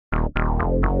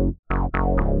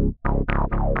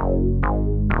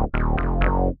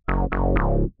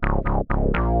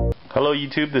Hello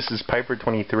YouTube, this is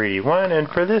Piper2381, and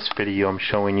for this video I'm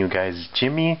showing you guys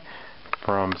Jimmy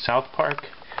from South Park,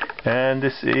 and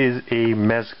this is a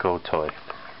Mezco toy.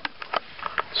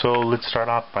 So let's start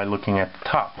off by looking at the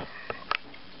top.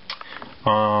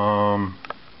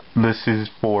 This is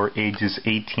for ages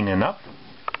 18 and up.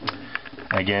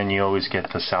 Again, you always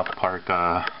get the South Park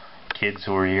kids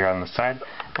over here on the side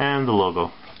and the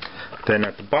logo. Then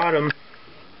at the bottom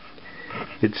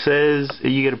it says,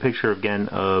 you get a picture again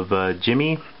of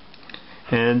Jimmy,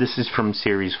 and this is from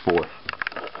series 4.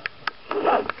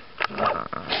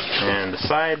 And the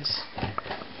sides,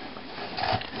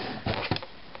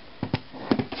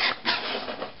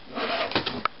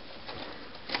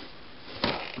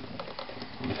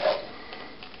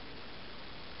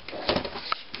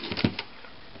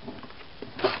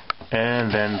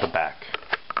 and then the back.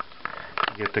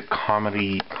 You get the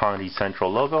Comedy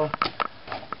Central logo,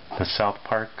 the South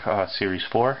Park Series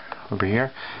 4 over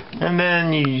here, and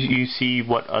then you see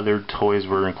what other toys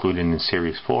were included in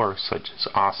Series 4, such as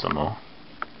Osimo.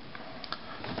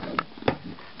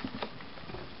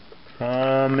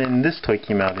 And this toy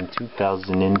came out in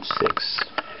 2006,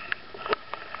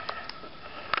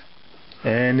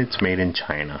 and it's made in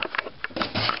China.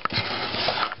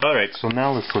 Alright, so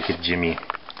now let's look at Jimmy.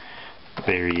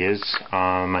 There he is.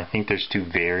 I think there's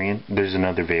there's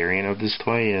another variant of this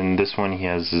toy, and this one he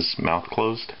has his mouth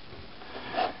closed.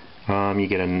 You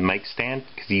get a mic stand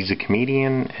because he's a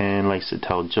comedian and likes to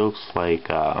tell jokes like,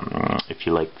 if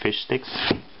you like fish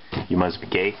sticks, you must be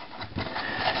gay.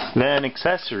 Then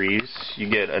accessories, you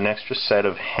get an extra set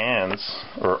of hands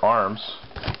or arms,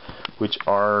 which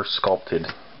are sculpted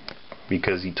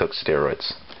because he took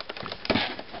steroids.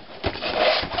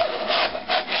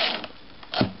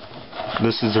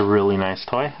 This is a really nice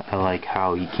toy. I like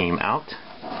how he came out.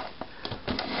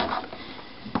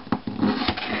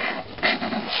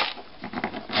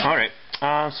 Alright,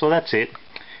 so that's it.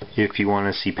 If you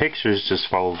want to see pictures, just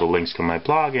follow the links to my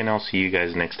blog, and I'll see you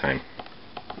guys next time.